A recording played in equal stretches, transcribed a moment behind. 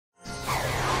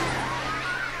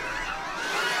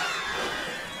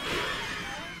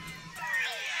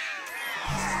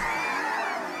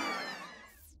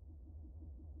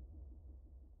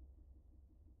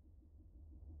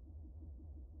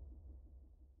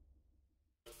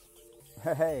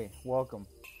Hey, welcome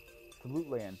to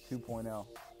Lootland 2.0.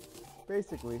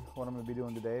 Basically, what I'm going to be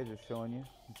doing today is just showing you,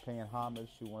 paying homage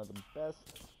to one of the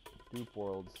best dupe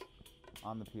worlds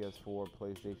on the PS4,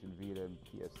 PlayStation Vita, and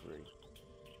PS3.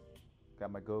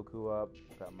 Got my Goku up,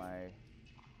 got my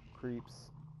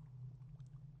creeps,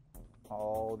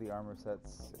 all the armor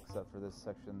sets except for this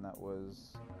section that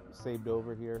was saved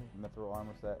over here, Mithril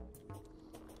armor set.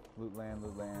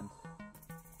 Lootland,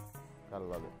 gotta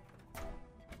love it.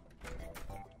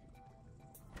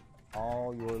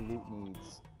 All your loot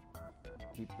needs.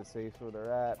 Keep the safes where they're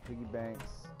at, piggy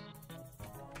banks,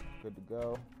 good to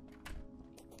go.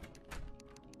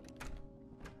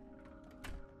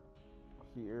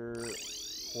 Here,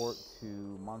 port to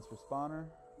monster spawner.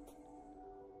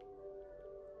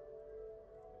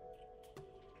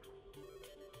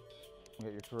 You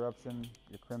got your corruption,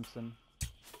 your crimson,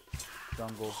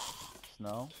 jungle,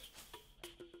 snow.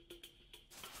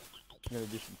 You're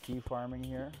gonna do some key farming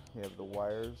here. You have the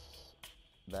wires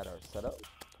that are set up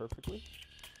perfectly.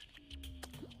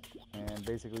 And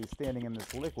basically standing in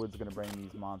this liquid is gonna bring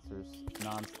these monsters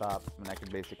non-stop. And I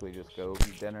can basically just go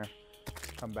eat dinner,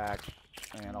 come back,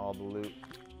 and all the loot.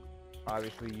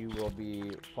 Obviously you will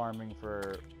be farming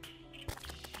for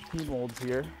key molds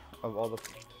here of all the,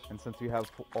 and since you have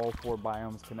all 4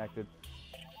 biomes connected,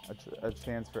 a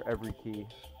chance for every key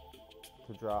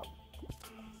to drop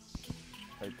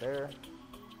right there.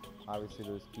 Obviously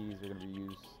those keys are going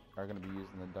to be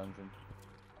used in the dungeon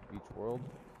of each world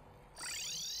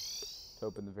to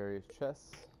open the various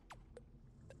chests.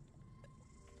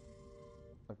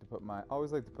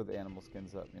 Always like to put the animal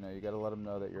skins up. You know, you got to let them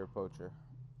know that you're a poacher.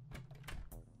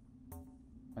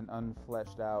 An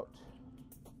unfleshed out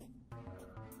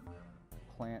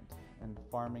plant and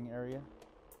farming area.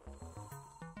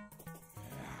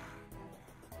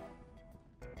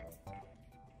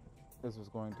 This was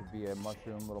going to be a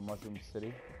little mushroom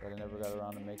city that I never got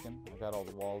around to making. I got all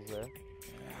the walls there.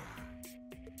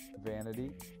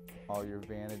 Vanity, all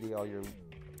your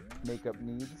makeup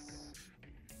needs.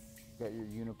 Got your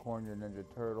unicorn, your ninja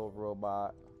turtle,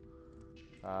 robot,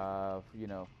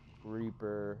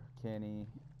 Reaper, Kenny.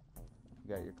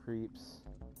 You got your creeps.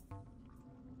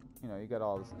 You know, you got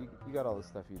all this. You got all the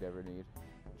stuff you'd ever need.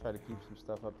 Try to keep some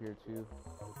stuff up here too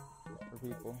for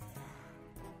people.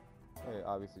 They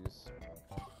obviously just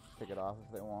pick it off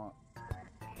if they want.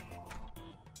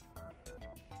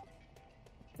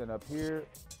 Then up here,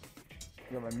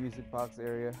 you got my music box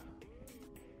area.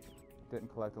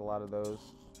 Didn't collect a lot of those.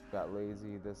 Got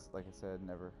lazy. This, like I said,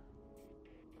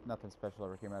 nothing special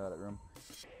ever came out of that room.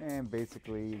 And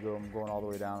basically, I'm going all the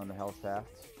way down on the hell shaft.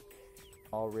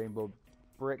 All rainbow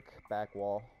brick back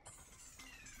wall.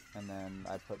 And then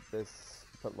I put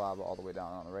lava all the way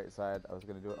down on the right side. I was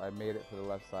going to do it. I made it for the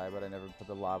left side, but I never put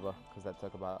the lava because that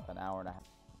took about an hour and a half.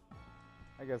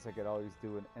 I guess I could always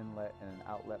do an inlet and an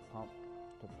outlet pump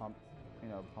to pump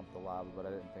the lava, but I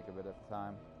didn't think of it at the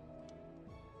time.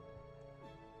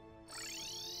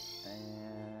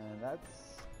 And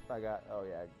that's what I got. Oh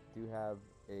yeah, I do have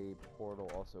a portal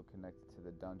also connected to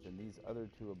the dungeon. These other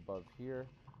 2 above here,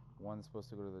 one's supposed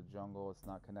to go to the jungle, it's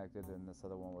not connected, and this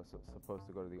other one was supposed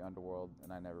to go to the underworld,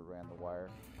 and I never ran the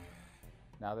wire.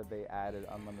 Now that they added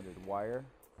unlimited wire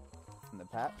in the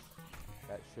patch,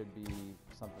 that should be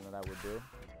something that I would do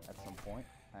at some point,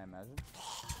 I imagine.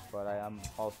 But I am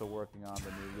also working on the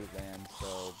new Lootland,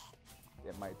 so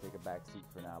it might take a back seat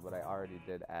for now, but I already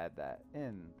did add that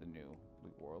in the new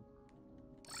loot world.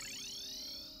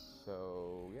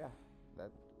 So yeah, that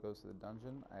goes to the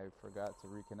dungeon. I forgot to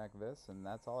reconnect this, and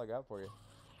that's all I got for you.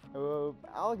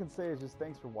 All I can say is just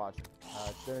thanks for watching.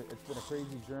 It's been a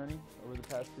crazy journey over the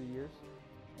past few years,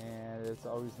 and it's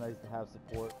always nice to have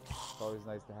support. It's always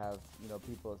nice to have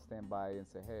people that stand by and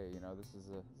say, hey, this is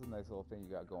a nice little thing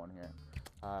you got going here.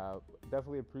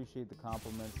 Definitely appreciate the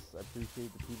compliments. I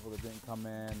appreciate the people that didn't come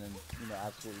in and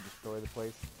absolutely destroy the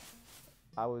place.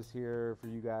 I was here for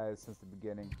you guys since the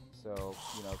beginning, so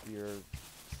if you're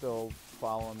still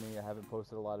following me, I haven't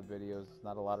posted a lot of videos,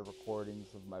 not a lot of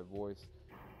recordings of my voice.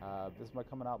 This is my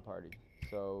coming out party,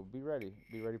 so be ready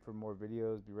for more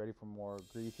videos, be ready for more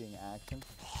griefing action.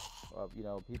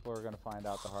 People are going to find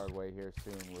out the hard way here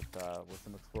soon with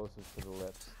some explosives to the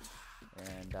lips,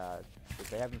 and if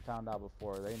they haven't found out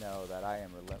before, they know that I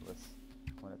am relentless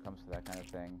when it comes to that kind of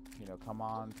thing. Come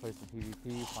on, play some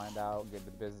PvP, find out, get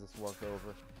the business worked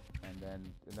over, and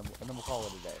then we'll call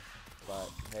it a day. But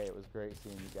hey, it was great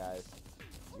seeing you guys.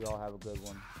 You all have a good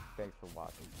one. Thanks for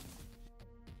watching.